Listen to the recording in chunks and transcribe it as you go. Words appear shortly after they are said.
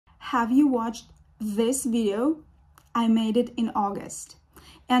have you watched this video? I made it in August,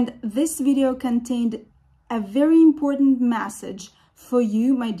 and this video contained a very important message for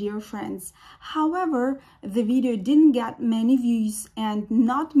you, my dear friends. However, the video didn't get many views and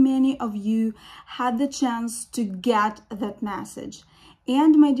not many of you had the chance to get that message.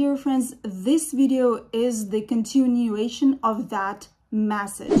 And my dear friends, this video is the continuation of that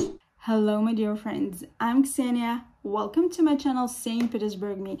message. Hello, my dear friends, I'm Ksenia. Welcome to my channel St.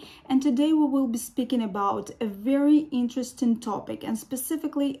 Petersburg Me, and today we will be speaking about a very interesting topic, and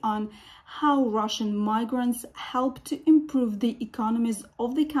specifically on how Russian migrants help to improve the economies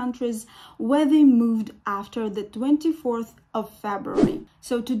of the countries where they moved after the 24th of February.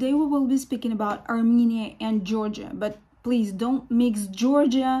 So today we will be speaking about Armenia and Georgia, but please don't mix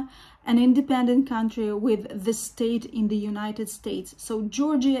Georgia, an independent country, with the state in the United States. So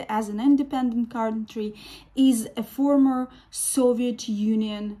Georgia, as an independent country, is a former Soviet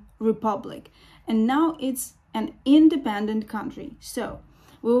Union republic, and now it's an independent country. So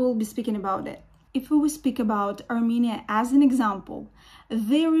we will be speaking about it. If we will speak about Armenia as an example,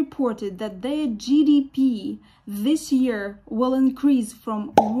 they reported that their GDP this year will increase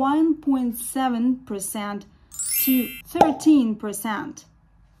from 1.7% to 13%.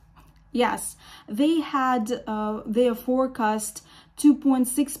 Yes, they had their forecast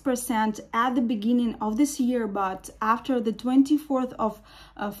 2.6% at the beginning of this year, but after the 24th of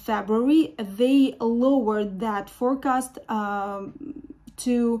February, they lowered that forecast to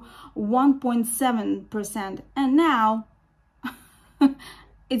 1.7%, and now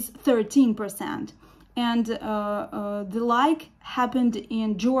it's 13%. And the like happened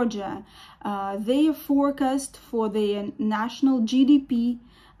in Georgia. Their forecast for the national GDP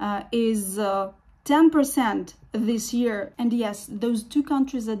is 10% this year. And yes, those two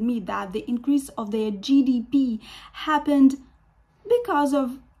countries admit that the increase of their GDP happened because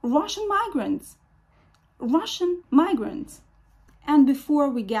of Russian migrants. And before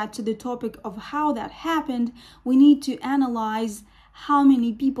we get to the topic of how that happened, we need to analyze how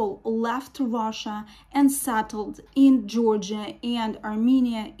many people left Russia and settled in Georgia and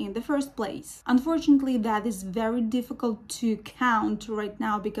Armenia in the first place. Unfortunately, that is very difficult to count right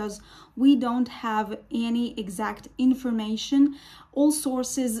now because we don't have any exact information. All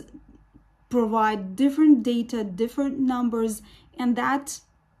sources provide different data, different numbers, and that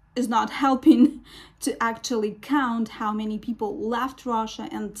is not helping to actually count how many people left Russia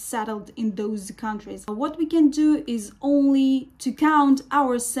and settled in those countries. What we can do is only to count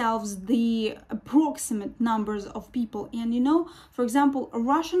ourselves the approximate numbers of people. And you know, for example,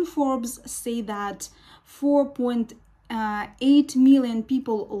 Russian Forbes say that 4.8 million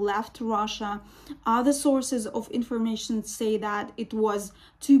people left Russia. Other sources of information say that it was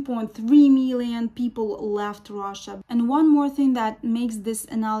 2.3 million people left Russia. And one more thing that makes this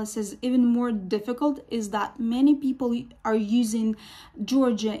analysis even more difficult is that many people are using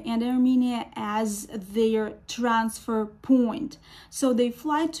Georgia and Armenia as their transfer point. So they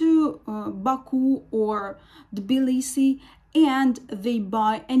fly to Baku or Tbilisi and they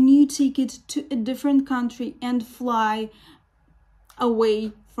buy a new ticket to a different country and fly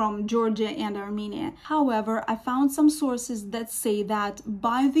away from Georgia and Armenia. However, I found some sources that say that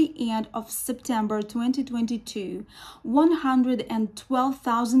by the end of September 2022,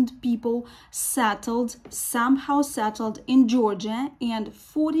 112,000 people somehow settled in Georgia, and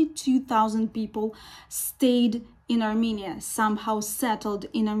 42,000 people stayed in Armenia, somehow settled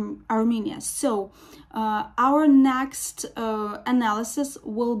in Armenia. So our next analysis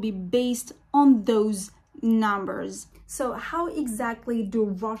will be based on those numbers. So how exactly do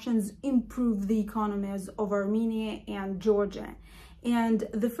Russians improve the economies of Armenia and Georgia? And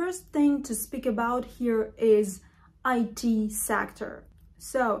the first thing to speak about here is IT sector.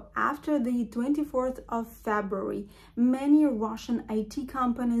 So after the 24th of February, many Russian IT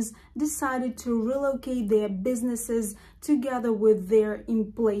companies decided to relocate their businesses together with their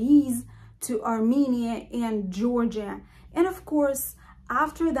employees to Armenia and Georgia. And of course,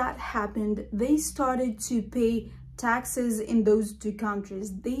 after that happened, they started to pay taxes in those two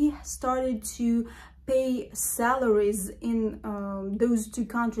countries. They started to pay salaries in those two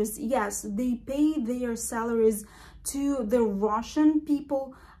countries. Yes, they pay their salaries to the Russian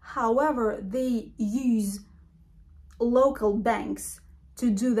people. However, they use local banks to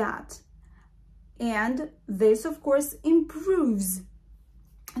do that. And this, of course, improves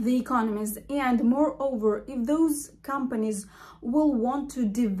the economies. And moreover, if those companies will want to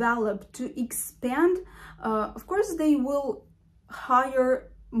develop, to expand, of course, they will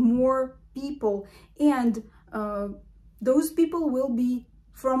hire more people, and those people will be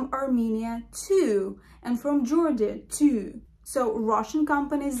from Armenia too, and from Georgia too. So Russian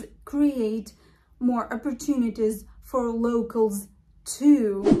companies create more opportunities for locals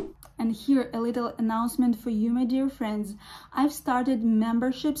too. And here a little announcement for you, my dear friends. I've started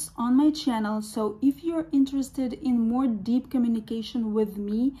memberships on my channel, so if you're interested in more deep communication with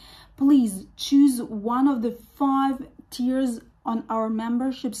me, please choose one of the 5 tiers on our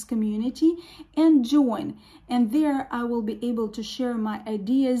memberships community and join. And there I will be able to share my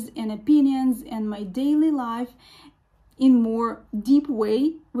ideas and opinions and my daily life in more deep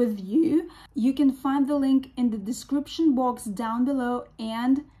way with you. You can find the link in the description box down below,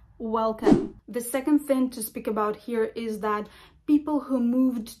 and welcome. The second thing to speak about here is that people who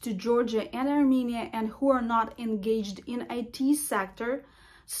moved to Georgia and Armenia and who are not engaged in IT sector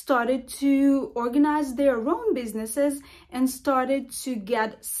started to organize their own businesses and started to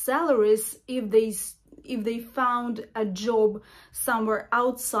get salaries if they found a job somewhere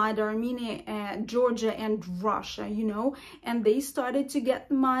outside Armenia, Georgia and Russia, you know, and they started to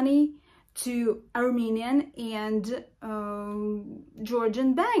get money to Armenian and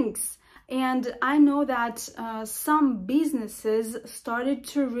Georgian banks. And I know that some businesses started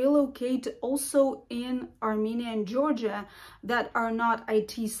to relocate also in Armenia and Georgia that are not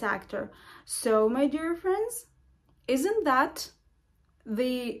IT sector. So, my dear friends, isn't that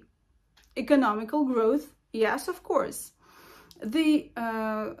the economical growth? Yes, of course. The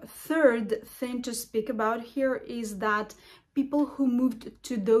third thing to speak about here is that people who moved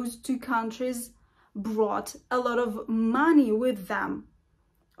to those 2 countries brought a lot of money with them.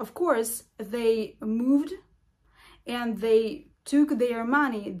 Of course, they moved and they took their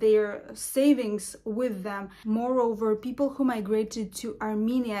money, their savings with them. Moreover, people who migrated to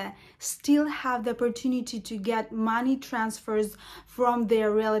Armenia still have the opportunity to get money transfers from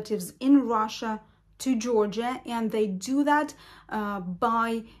their relatives in Russia to Georgia, and they do that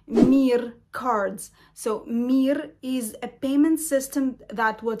by MIR cards. So MIR is a payment system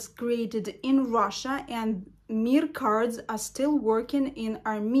that was created in Russia, and MIR cards are still working in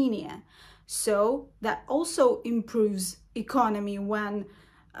Armenia. So that also improves economy when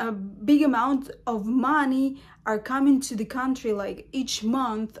a big amount of money are coming to the country, like each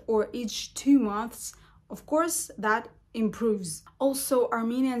month or each 2 months. Of course, that improves. Also,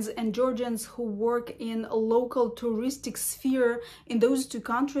 Armenians and Georgians who work in a local touristic sphere in those 2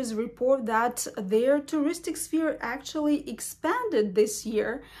 countries report that their touristic sphere actually expanded this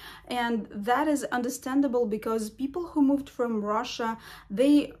year. And that is understandable because people who moved from Russia,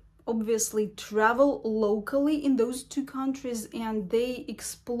 they obviously travel locally in those 2 countries and they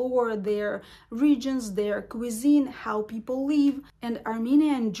explore their regions, their cuisine, how people live. And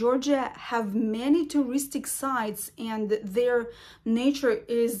Armenia and Georgia have many touristic sites and their nature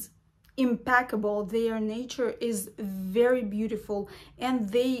is impeccable. Their nature is very beautiful and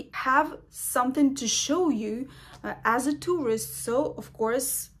they have something to show you as a tourist. So of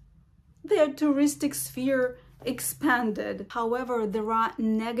course their touristic sphere expanded. However, there are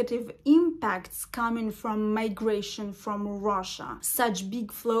negative impacts coming from migration from Russia. Such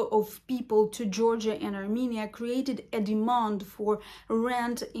big flow of people to Georgia and Armenia created a demand for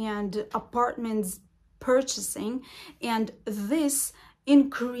rent and apartments purchasing, and this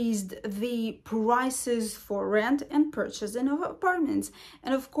increased the prices for rent and purchasing of apartments.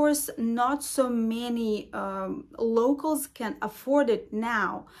 And of course, not so many locals can afford it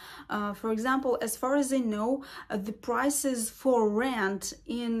now. For example, as far as I know, the prices for rent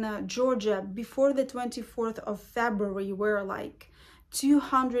in Georgia before the 24th of February were like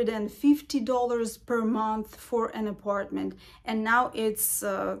 $250 per month for an apartment, and now it's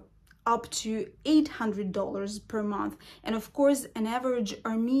up to $800 per month. And of course, an average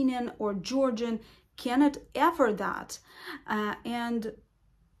Armenian or Georgian cannot afford that. And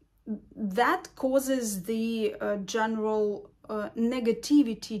that causes the general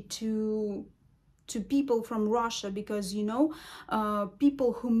negativity to people from Russia, because, you know,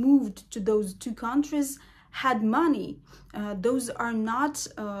 people who moved to those 2 countries had money. Those are not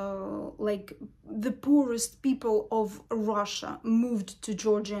like the poorest people of Russia moved to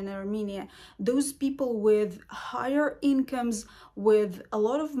Georgia and Armenia. Those people with higher incomes, with a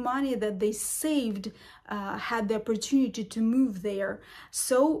lot of money that they saved, had the opportunity to move there.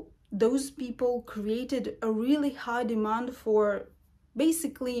 So those people created a really high demand for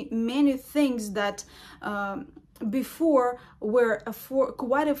basically many things that before were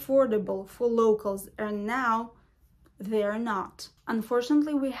quite affordable for locals, and now they're not.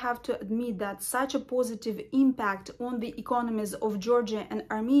 Unfortunately, we have to admit that such a positive impact on the economies of Georgia and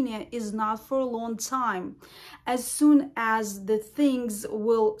Armenia is not for a long time. As soon as the things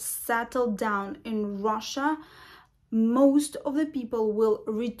will settle down in Russia, most of the people will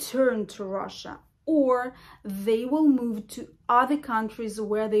return to Russia, or they will move to other countries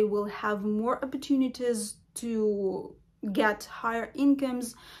where they will have more opportunities to get higher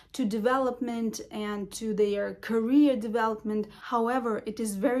incomes, to development and to their career development. However, it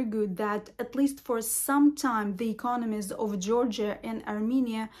is very good that at least for some time the economies of Georgia and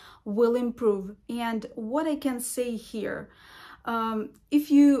Armenia will improve. And what I can say here, if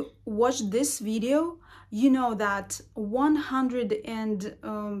you watch this video, you know that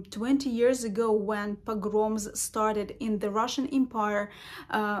 120 years ago, when pogroms started in the Russian Empire,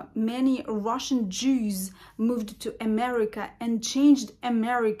 many Russian Jews moved to America and changed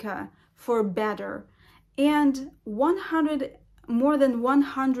America for better. And more than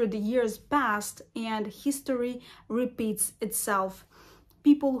 100 years passed, and history repeats itself.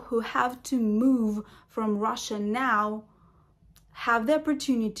 People who have to move from Russia now have the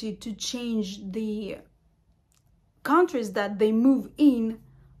opportunity to change the countries that they move in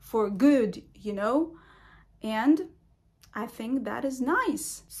for good, you know, and I think that is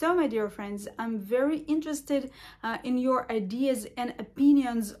nice. So, my dear friends, I'm very interested in your ideas and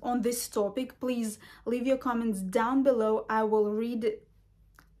opinions on this topic. Please leave your comments down below. I will read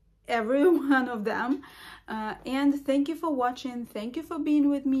every one of them. And thank you for watching. Thank you for being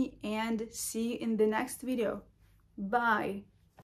with me, and see you in the next video. Bye.